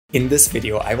In this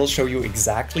video, I will show you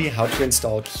exactly how to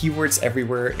install Keywords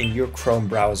Everywhere in your Chrome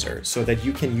browser so that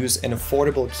you can use an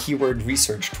affordable keyword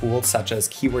research tool such as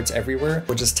Keywords Everywhere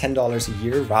for just $10 a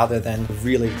year rather than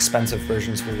really expensive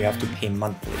versions where you have to pay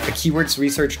monthly. A keywords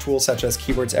research tool such as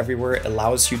Keywords Everywhere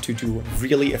allows you to do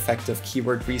really effective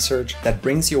keyword research that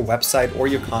brings your website or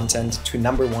your content to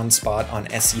 #1 spot on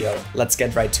SEO. Let's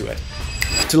get right to it.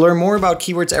 To learn more about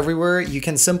Keywords Everywhere, you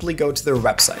can simply go to their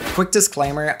website. Quick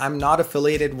disclaimer, I'm not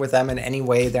affiliated with them in any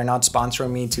way. They're not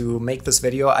sponsoring me to make this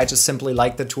video. I just simply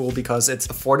like the tool because it's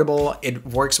affordable, it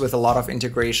works with a lot of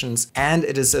integrations, and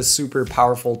it is a super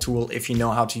powerful tool if you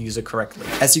know how to use it correctly.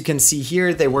 As you can see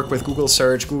here, they work with Google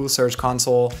Search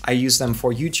Console. I use them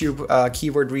for YouTube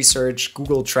keyword research,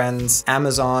 Google Trends,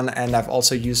 Amazon, and I've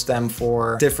also used them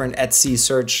for different Etsy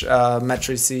search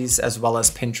matrices as well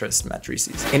as Pinterest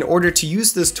matrices. In order to use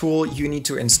this tool, you need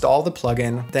to install the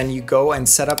plugin, then you go and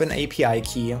set up an API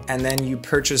key, and then you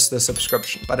purchase the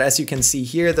subscription. But as you can see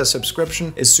here, the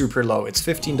subscription is super low. It's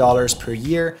 $15 per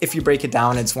year. If you break it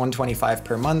down, it's $125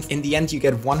 per month. In the end, you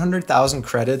get 100,000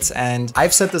 credits, and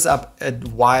I've set this up a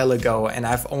while ago, and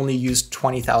I've only used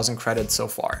 20,000 credits so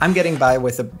far. I'm getting by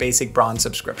with a basic bronze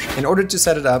subscription. In order to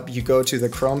set it up, you go to the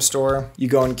Chrome store, you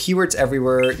go in Keywords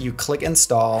Everywhere, you click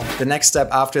install. The next step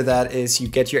after that is you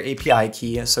get your API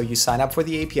key. So you sign up for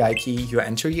the API key, you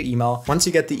enter your email. Once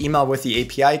you get the email with the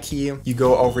API key, you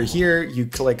go over here, you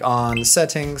click on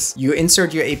settings, you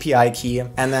insert your API key,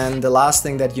 and then the last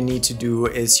thing that you need to do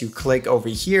is you click over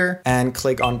here and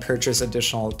click on purchase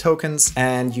additional tokens,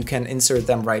 and you can insert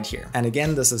them right here. And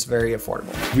again, this is very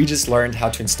affordable. We just learned how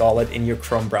to install it in your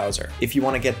Chrome browser. If you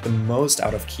want to get the most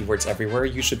out of Keywords Everywhere,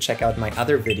 you should check out my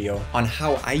other video on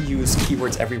how I use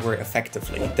Keywords Everywhere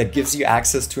effectively. That gives you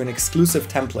access to an exclusive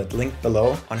template linked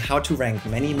below on how to rank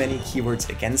many keywords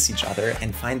against each other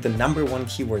and find the #1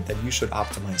 keyword that you should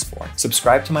optimize for.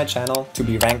 Subscribe to my channel to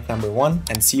be ranked #1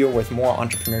 and see you with more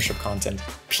entrepreneurship content.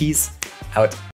 Peace out.